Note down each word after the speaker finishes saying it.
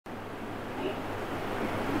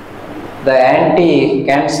The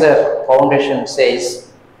Anti-Cancer Foundation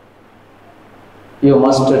says you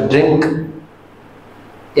must drink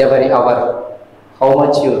every hour how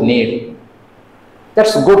much you need.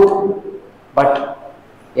 That's good, but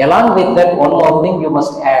along with that, one more thing you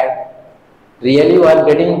must add. Really you are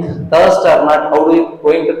getting thirst or not, how are you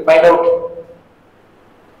going to find out?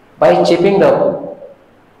 By chipping the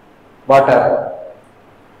water.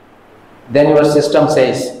 Then your system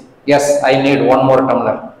says, yes, I need one more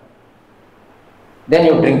tumbler. Then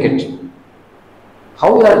you drink it.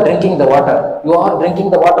 How you are drinking the water? You are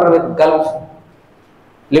drinking the water with gulp,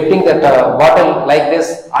 lifting that bottle like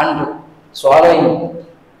this and swallowing.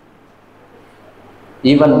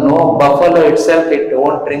 Even no buffalo itself, it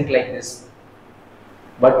won't drink like this.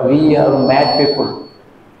 But we are mad people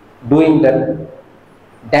doing that,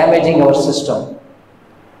 damaging our system.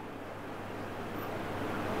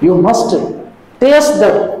 You must taste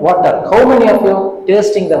the water. How many of you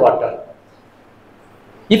tasting the water?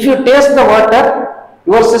 If you taste the water,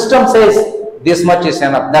 your system says this much is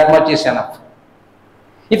enough, that much is enough.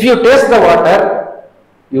 If you taste the water,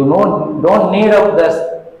 you don't need of this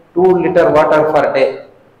 2-liter water per day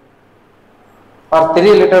or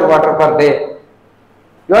 3-liter water per day.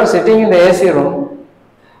 You are sitting in the AC room,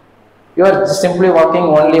 you are simply walking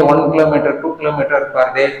only 1 kilometer, 2 kilometers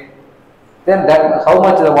per day, then that how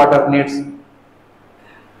much the water needs?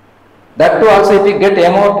 That too also, if you get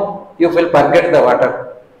emote, you will forget the water.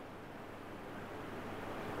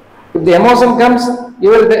 If the emotion comes,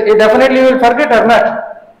 you definitely will forget or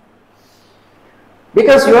not.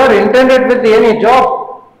 Because you are intended with any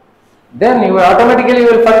job, then you automatically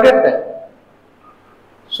will forget that.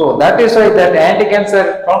 So that is why that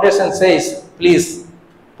Anti-Cancer Foundation says, please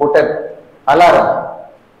put an alarm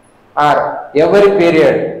or every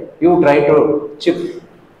period you try to chip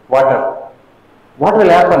water. What will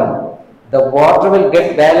happen? The water will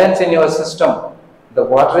get balance in your system. The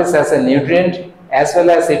water is as a nutrient as well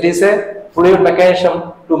as it is a fluid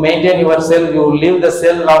mechanism to maintain your cell. You leave the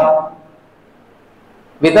cell long.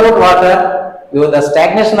 Without water, the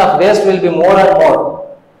stagnation of waste will be more and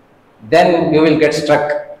more. Then you will get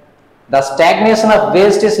stuck. The stagnation of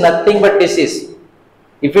waste is nothing but disease.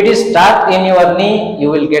 If it is stuck in your knee, you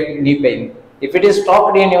will get knee pain. If it is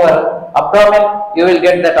stopped in your abdomen, you will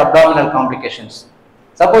get that abdominal complications.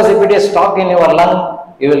 Suppose if it is stuck in your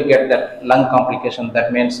lung, you will get that lung complication.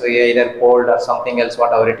 That means either cold or something else,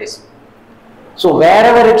 whatever it is. So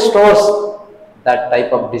wherever it stores, that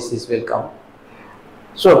type of disease will come.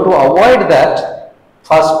 So to avoid that,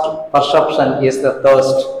 first perception is the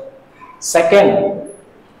thirst. Second,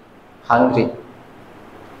 hungry.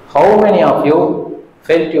 How many of you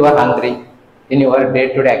felt you are hungry in your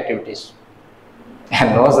day-to-day activities?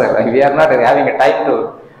 No sir, we are not having a time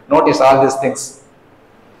to notice all these things.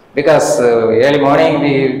 Because early morning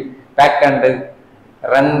we pack and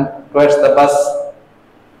run towards the bus.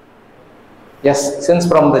 Yes, since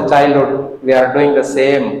from the childhood we are doing the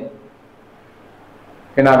same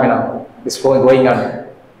phenomena is going on.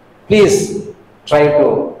 Please try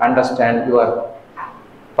to understand your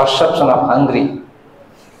perception of hungry.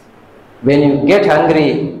 When you get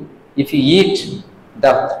hungry, if you eat,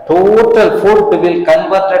 the total food will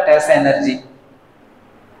convert it as energy.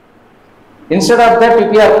 Instead of that,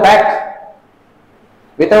 if you are packed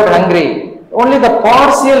without hungry, only the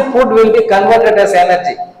partial food will be converted as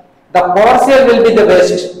energy. The partial will be the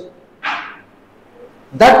waste.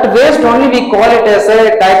 That waste only we call it as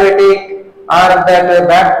a diabetic or that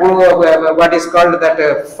bad food, what is called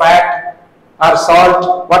that fat or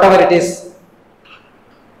salt, whatever it is.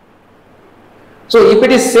 So if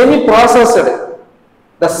it is semi-processed,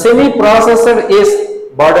 the semi-processed is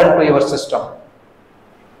burden to your system.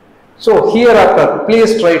 So hereafter,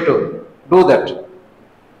 please try to do that.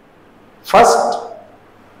 First,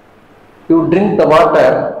 you drink the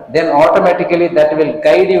water, then automatically that will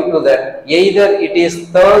guide you to that. Either it is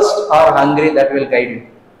thirst or hungry, that will guide you.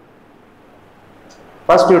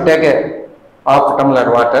 First you take a half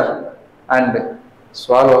tumbler water and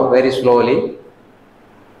swallow very slowly.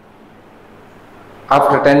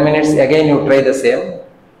 After 10 minutes again you try the same.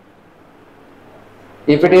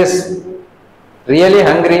 If it is really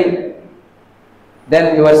hungry,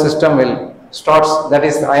 then your system will starts, that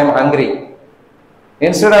is, I am hungry.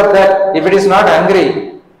 Instead of that, if it is not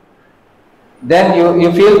hungry, then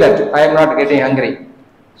you feel that I am not getting hungry.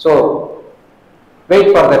 So wait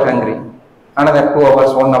for that hungry. Another 2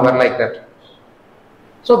 hours, 1 hour, like that.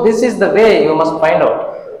 So this is the way you must find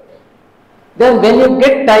out. Then when you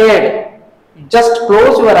get tired, just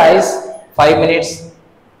close your eyes 5 minutes,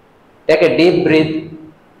 take a deep breath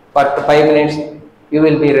for 5 minutes, you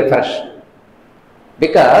will be refreshed.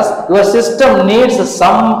 Because your system needs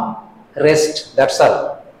some rest, that's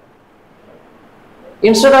all.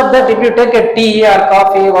 Instead of that, if you take a tea or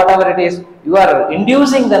coffee, whatever it is, you are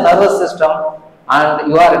inducing the nervous system and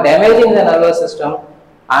you are damaging the nervous system,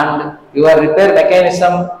 and your repair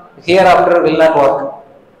mechanism hereafter will not work.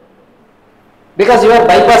 Because you are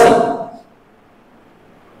bypassing.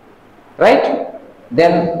 Right?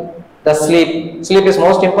 Then the sleep. Sleep is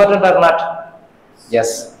most important or not?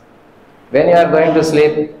 Yes. When you are going to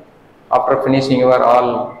sleep, after finishing your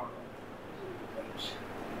all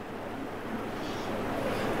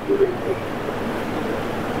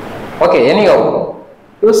okay, anyhow,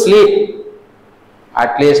 to sleep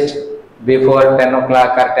at least before 10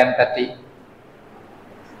 o'clock or 10:30.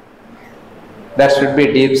 That should be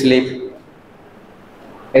deep sleep,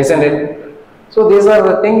 isn't it? So these are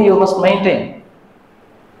the things you must maintain.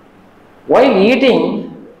 While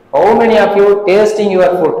eating, how many of you tasting your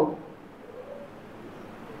food?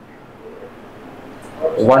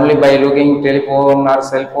 Only by looking telephone or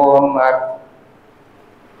cell phone or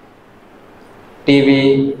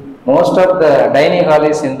TV. Most of the dining hall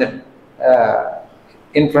is in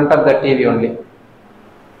front of the TV only.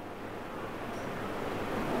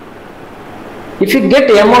 If you get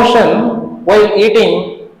emotion while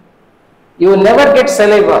eating, you will never get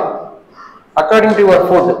saliva according to your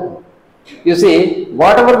food. You see,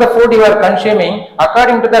 whatever the food you are consuming,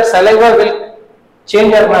 according to that saliva will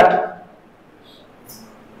change or not.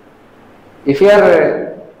 If you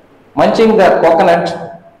are munching the coconut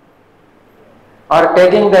or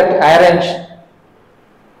taking that orange,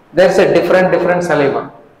 there is a different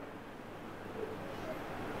saliva.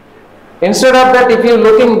 Instead of that, if you are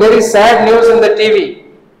looking very sad news in the TV,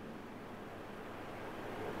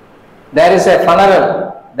 there is a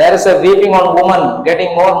funeral, there is a weeping on woman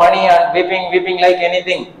getting more money and weeping like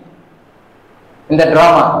anything. In the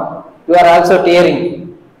drama, you are also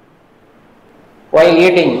tearing while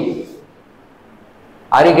eating.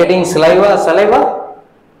 Are you getting saliva?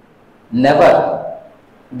 Never.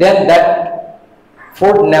 Then that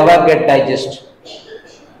food never get digested.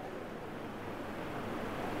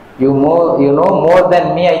 You know more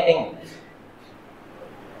than me, I think.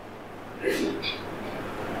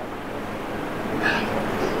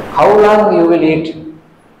 How long you will eat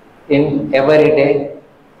in every day?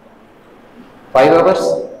 5 hours?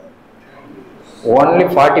 Only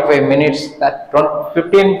 45 minutes. That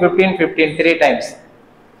 15, 3 times.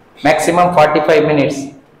 Maximum 45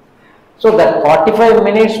 minutes. So that 45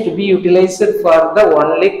 minutes to be utilized for the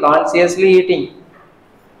only consciously eating.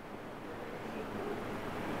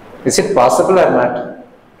 Is it possible or not?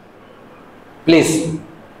 Please.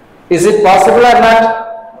 Is it possible or not?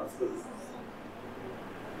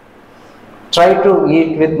 Try to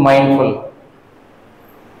eat with mindful.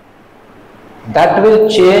 That will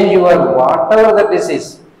change your whatever the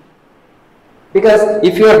disease. Because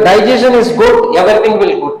if your digestion is good, everything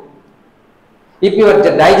will good. If your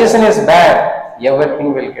digestion is bad,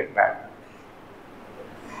 everything will get bad.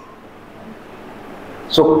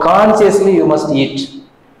 So consciously you must eat.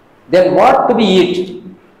 Then what to be eat?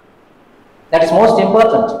 That is most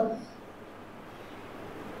important.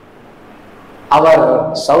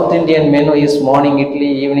 Our South Indian menu is morning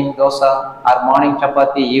idli, evening dosa, or morning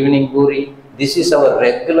chapati, evening puri. This is our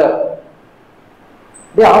regular.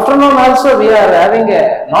 The afternoon also we are having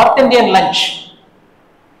a North Indian lunch.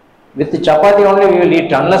 With the chapati only we will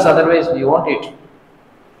eat, unless otherwise we won't eat.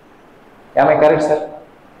 Am I correct, sir?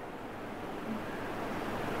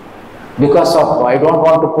 Because of I don't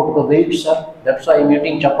want to put the weight, sir. That's why I am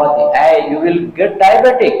eating chapati. Hey, you will get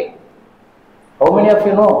diabetic. How many of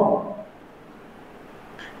you know?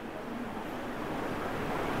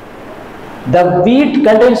 The wheat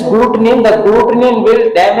contains glutenin. The glutenin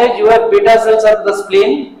will damage your beta cells of the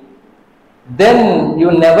spleen. Then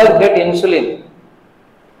you never get insulin.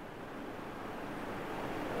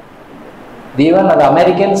 Even the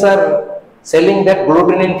Americans are selling that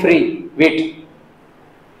glutenin-free wheat.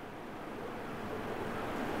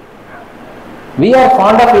 We are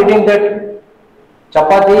fond of eating that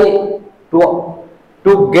chapati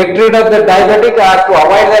to get rid of the diabetic or to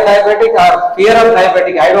avoid the diabetic or fear of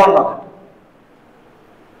diabetic. I don't know that.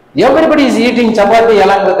 Everybody is eating chapati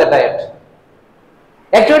along with the diet.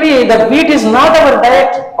 Actually, the wheat is not our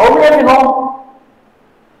diet. How many of you know?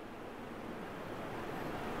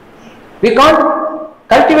 We can't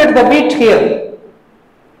cultivate the wheat here.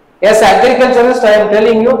 As agriculturist, I am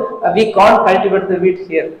telling you, we can't cultivate the wheat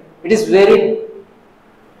here. It is very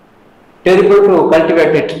terrible to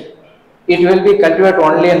cultivate it. It will be cultivated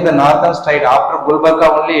only in the northern side. After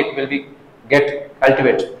Gulbarga only it will be get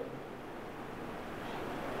cultivated.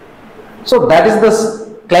 So that is the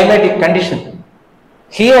climatic condition.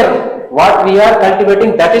 Here, what we are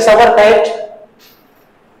cultivating, that is our diet.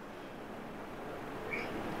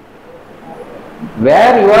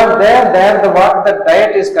 Where you are there what the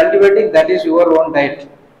diet is cultivating, that is your own diet.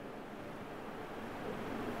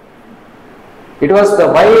 It was the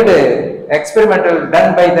wide experimental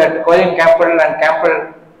done by that Colin Campbell and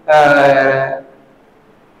Campbell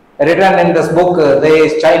written in this book,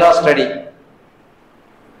 the China study.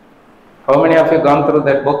 How many of you gone through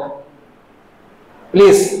that book?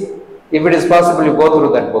 Please, if it is possible, you go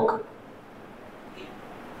through that book.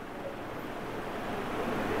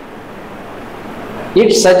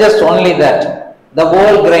 It suggests only that the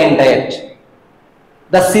whole grain diet,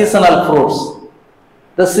 the seasonal fruits,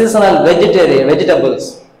 the seasonal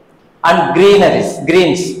vegetables and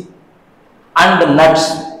greens and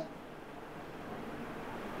nuts.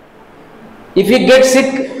 If you get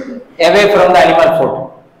sick, away from the animal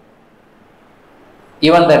food,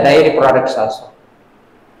 even the dairy products also.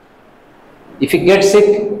 If you get sick,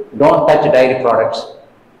 don't touch dairy products.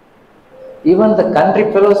 Even the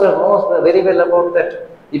country fellows know very well about that.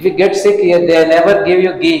 If you get sick, they never give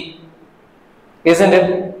you ghee, isn't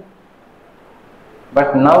it?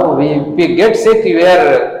 But now, if we get sick, we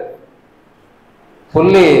are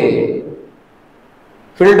fully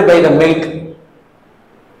filled by the milk.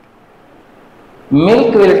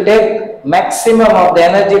 Milk will take maximum of the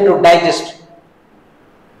energy to digest.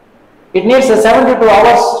 It needs 72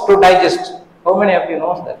 hours to digest. How many of you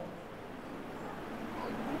know that?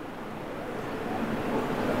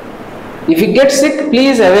 If you get sick,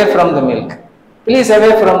 please away from the milk. Please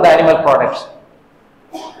away from the animal products.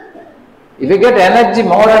 If you get energy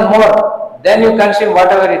more and more, then you consume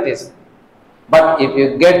whatever it is. But if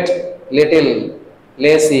you get little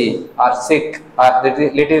lazy or sick or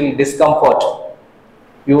little discomfort,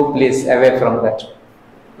 you please away from that.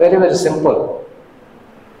 Very, very simple.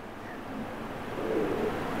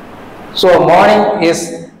 So morning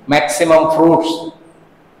is maximum fruits.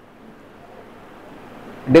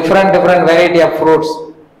 Different variety of fruits.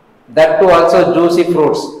 That too also juicy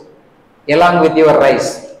fruits along with your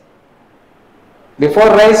rice. Before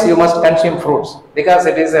rice, you must consume fruits because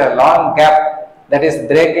it is a long gap that is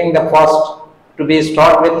breaking the fast to be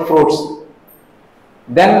stopped with fruits.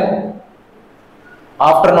 Then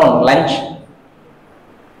afternoon lunch,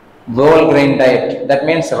 whole grain diet, that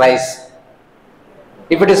means rice.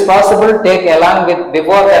 If it is possible, take along with,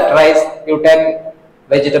 before that rice, you take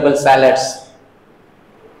vegetable salads.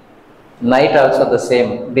 Night also the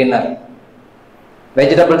same, dinner.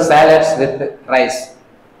 Vegetable salads with rice.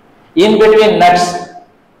 In between nuts,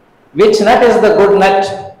 which nut is the good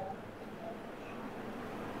nut?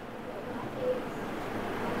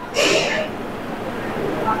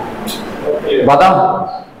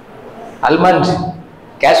 Badam, almond,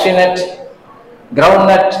 cashew nut,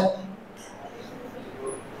 groundnut.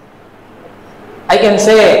 I can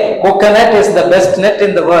say coconut is the best nut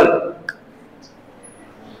in the world.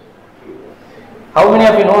 How many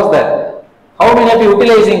of you knows that? How many of you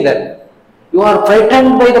utilizing that? You are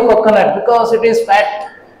frightened by the coconut because it is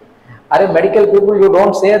fat. Are medical people, you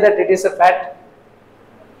don't say that it is a fat.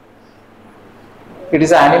 It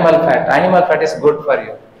is an animal fat. Animal fat is good for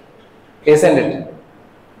you, isn't it?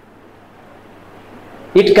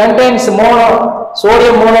 It contains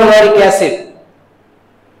sodium monolauric acid.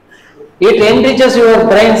 It enriches your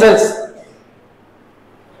brain cells,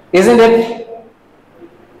 isn't it?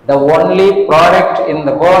 The only product in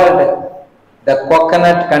the world, the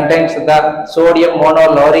coconut contains the sodium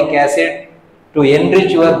monolauric acid to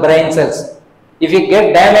enrich your brain cells. If you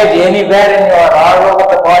get damage anywhere in your all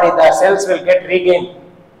over the body, the cells will get regained,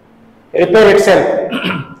 repair itself.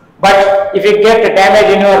 But if you get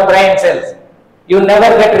damage in your brain cells, you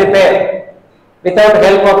never get repair without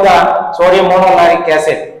help of the sodium monolauric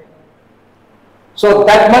acid. So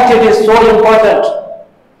that much it is so important.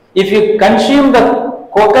 If you consume the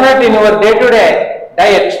coconut in your day-to-day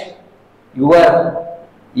diet, your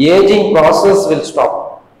aging process will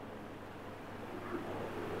stop.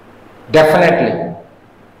 Definitely.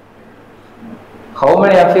 How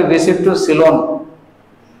many of you visit to Ceylon?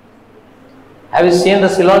 Have you seen the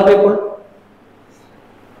Ceylon people?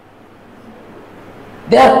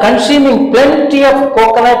 They are consuming plenty of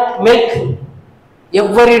coconut milk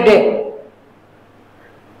every day.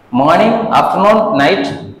 Morning, afternoon,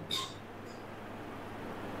 night.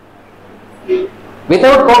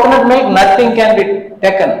 Without coconut milk, nothing can be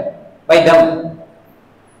taken by them.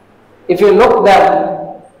 If you look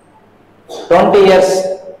them 20 years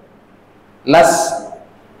less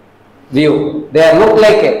view, they look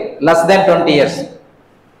like less than 20 years.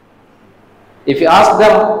 If you ask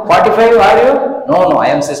them, 45 are you? No, I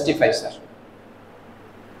am 65, sir.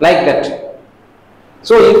 Like that.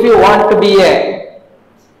 So if you want to be a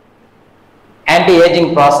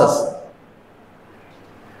anti-aging process,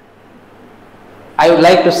 I would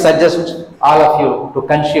like to suggest all of you to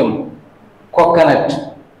consume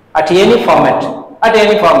coconut at any format, at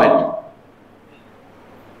any format.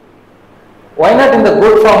 Why not in the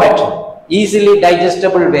good format, easily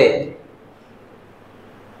digestible way?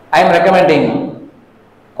 I am recommending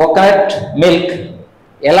coconut milk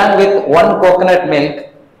along with one coconut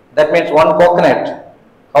milk, that means one coconut,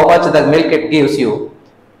 how much the milk it gives you,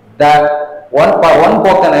 the one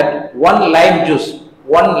coconut, one lime juice,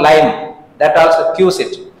 one lime, that also cures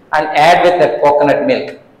it, and add with the coconut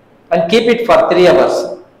milk and keep it for 3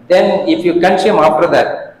 hours. Then if you consume after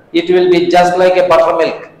that, it will be just like a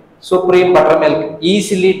buttermilk, supreme buttermilk,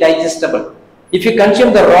 easily digestible. If you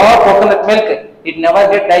consume the raw coconut milk, it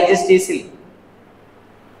never get digested easily.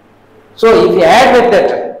 So if you add with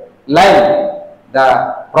that lime,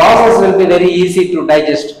 the process will be very easy to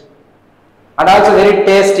digest and also very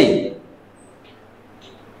tasty,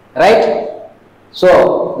 right?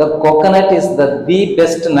 So the coconut is the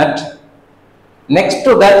best nut. Next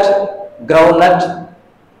to that, groundnut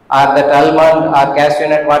or that almond or cashew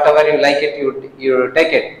nut, whatever you like it, you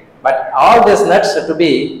take it. But all these nuts to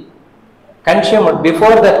be consumed.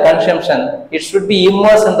 Before that consumption, it should be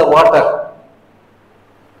immersed in the water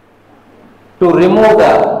to remove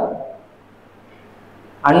the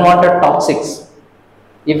unwanted toxics.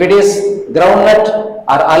 If it is groundnut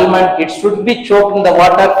or almond, it should be choked in the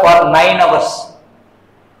water for 9 hours.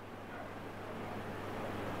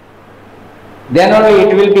 Then only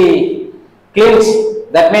it will be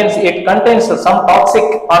cleansed. That means it contains some toxic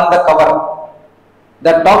on the cover.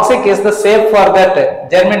 The toxic is the safe for that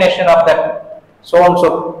germination of that so and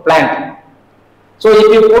so plant. So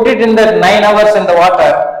if you put it in that 9 hours in the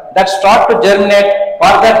water, that start to germinate,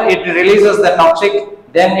 for that it releases the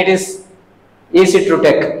toxic, then it is easy to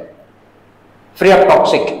take, free of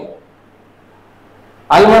toxic.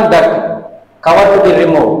 Almond, that cover to be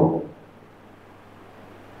removed,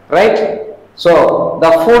 right? So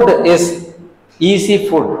the food is easy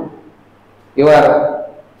food. Your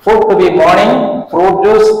food to be morning, fruit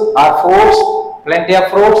juice or fruits, plenty of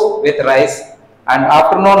fruits with rice, and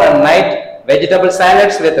afternoon and night vegetable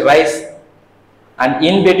salads with rice, and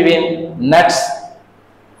in between nuts.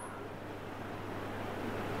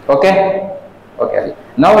 Okay? Okay.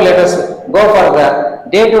 Now let us go for the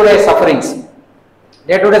day-to-day sufferings.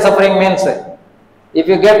 Day-to-day suffering means if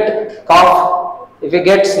you get cough, if you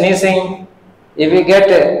get sneezing, if you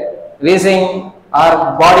get wheezing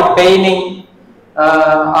or body paining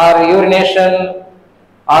or urination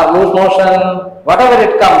or loose motion, whatever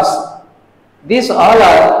it comes, these all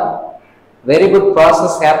are very good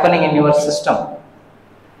process happening in your system.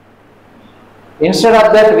 Instead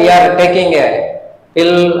of that, we are taking a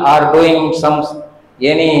pill or doing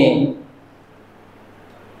any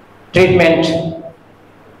treatment.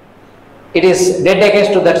 It is dead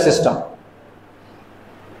against to that system,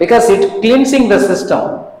 because it cleansing the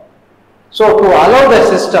system. So to allow the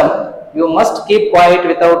system, you must keep quiet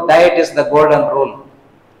without diet is the golden rule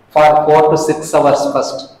for 4 to 6 hours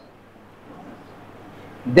first.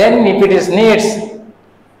 Then if it is needs,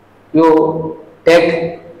 you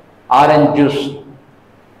take orange juice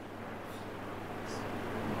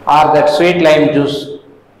or that sweet lime juice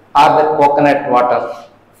or that coconut water.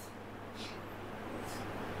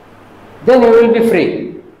 Then you will be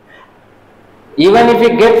free. Even if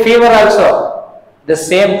you get fever also, the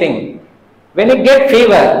same thing. When you get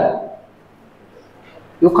fever,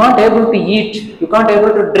 you can't able to eat, you can't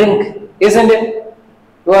able to drink, isn't it?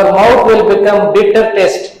 Your mouth will become bitter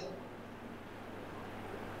taste.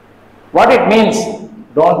 What it means?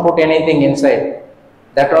 Don't put anything inside.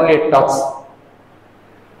 That only it talks.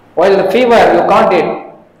 While the fever you can't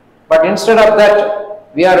eat, but instead of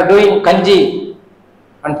that we are doing kanji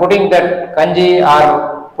and putting that kanji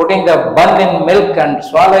or putting the bun in milk and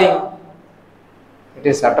swallowing. It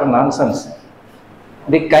is utter nonsense.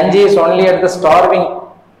 The kanji is only at the starving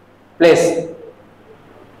place.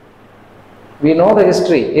 We know the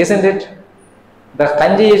history, isn't it? The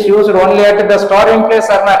kanji is used only at the starving place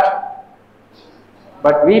or not?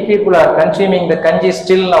 But we people are consuming the kanji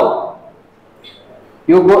still now.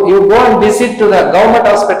 You go and visit to the government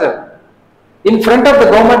hospital. In front of the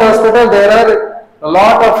government hospital, there are a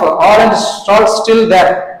lot of orange stalls still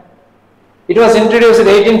there. It was introduced in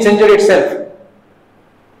the 18th century itself.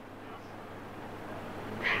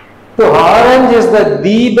 So orange is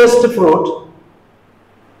the best fruit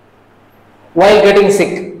while getting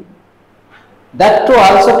sick. That too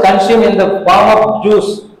also consume in the form of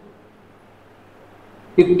juice.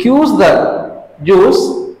 You use the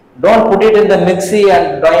juice, don't put it in the mixie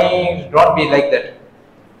and don't be like that.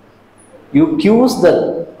 You choose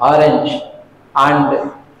the orange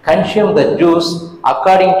and consume the juice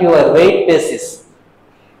according to your weight basis.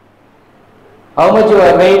 How much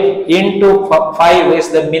your weight into 5 is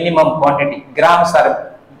the minimum quantity, grams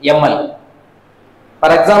or ml.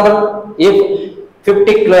 For example, if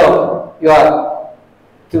 50 kilo you are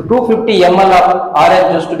 250 ml of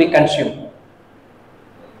orange juice to be consumed,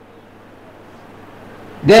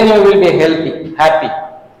 then you will be healthy, happy.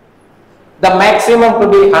 The maximum to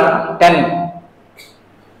be 10,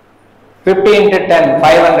 50 into 10,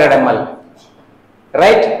 500 ml,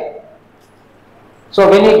 right? So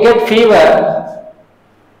when you get fever,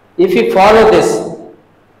 if you follow this,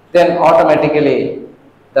 then automatically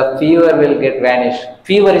the fever will get vanished.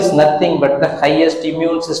 Fever is nothing but the highest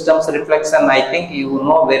immune system's reflection. I think you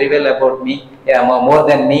know very well about me, more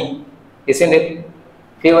than me, isn't it?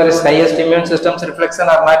 Fever is highest immune system's reflection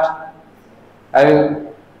or not?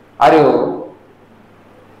 Are you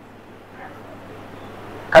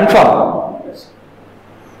confirm?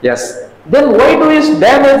 Yes. Then why do you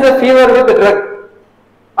damage the fever with the drug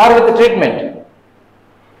or with the treatment?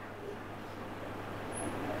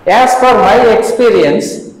 As per my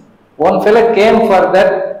experience, one fellow came for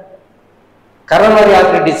that coronary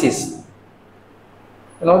artery disease.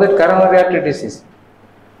 You know that coronary artery disease?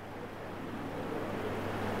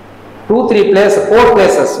 4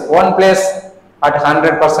 places, one place at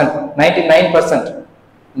 100%, 99%,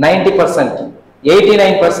 90%,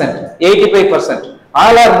 89%, 85%.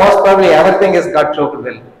 All are most probably everything is got choked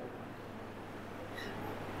well.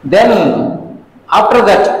 Then after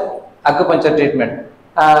that, acupuncture treatment.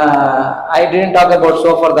 I didn't talk about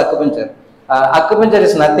so far the acupuncture. Acupuncture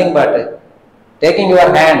is nothing but taking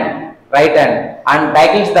your hand, right hand, and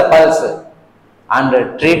taking the pulse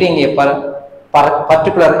and treating a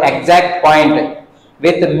particular exact point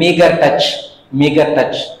with meager touch.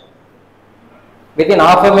 Within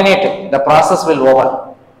half a minute, the process will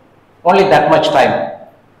over. Only that much time.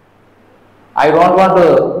 I don't want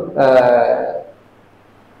to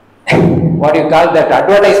what you call that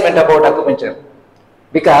advertisement about acupuncture,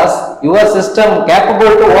 because your system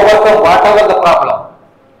capable to overcome whatever the problem.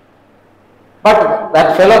 But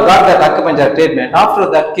that fellow got that acupuncture treatment. After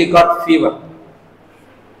that, he got fever.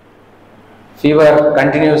 Fever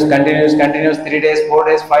continues, 3 days, 4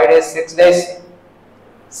 days, 5 days, 6 days,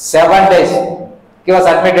 7 days. He was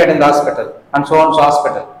admitted in the hospital, and so on, so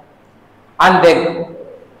hospital. And they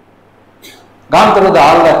gone through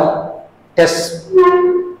all the tests.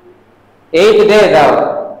 8th day the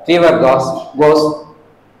fever goes,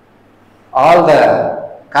 all the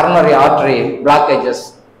coronary artery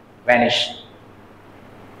blockages vanish.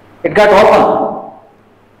 It got open,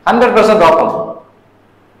 100% open.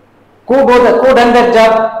 Who done that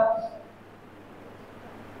job?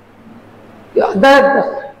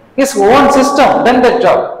 That his own system done that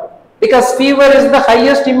job, because fever is the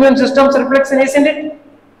highest immune system's reflection, isn't it?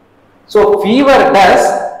 So fever does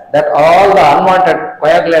that, all the unwanted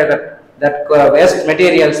coagulated, that waste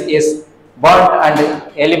materials is burnt and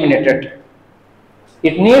eliminated.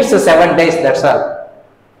 It needs 7 days, that's all.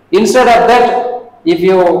 Instead of that, if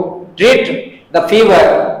you treat the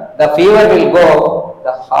fever will go,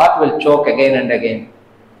 the heart will choke again and again.